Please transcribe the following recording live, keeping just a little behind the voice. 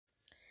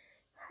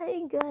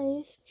Hai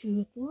guys,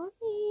 good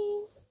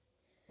morning.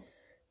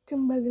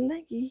 Kembali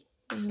lagi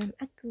dengan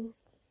aku,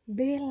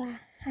 Bella.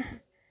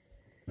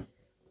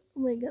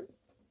 Oh my god.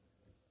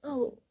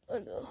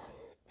 Aduh.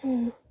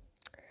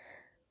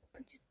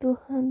 Puji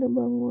Tuhan udah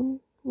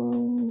bangun,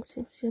 mau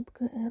siap-siap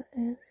ke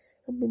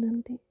RS. Tapi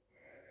nanti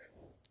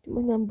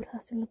cuma ngambil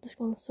hasil terus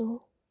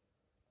konsul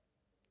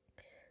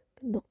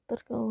ke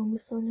dokter kalau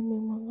misalnya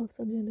memang harus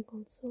ada di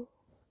konsul.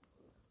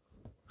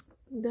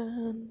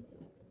 Dan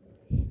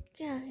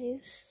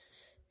guys,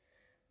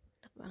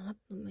 enak banget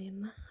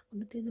lumayan lah,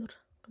 udah tidur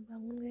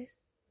kebangun guys.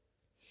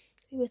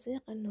 Ini biasanya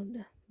kan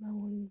udah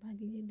bangun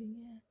pagi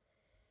jadinya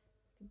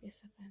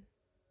biasa kan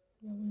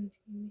bangun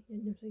segini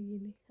ya, jam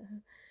segini.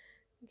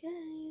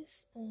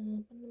 Guys, apa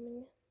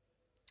namanya,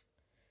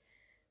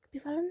 happy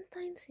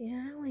Valentine's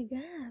ya. Oh my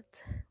god,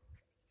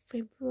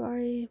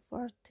 February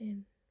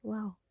 14.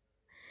 Wow,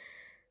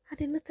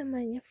 hari ini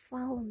temanya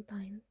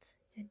Valentine's.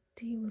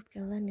 Jadi buat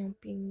kalian yang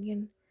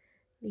pingin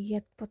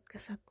lihat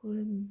podcast aku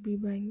lebih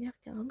banyak,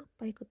 jangan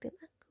lupa ikutin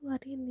aku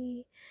hari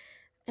ini.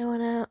 I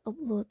wanna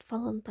upload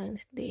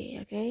Valentine's Day,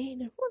 okay?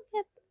 Don't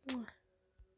forget.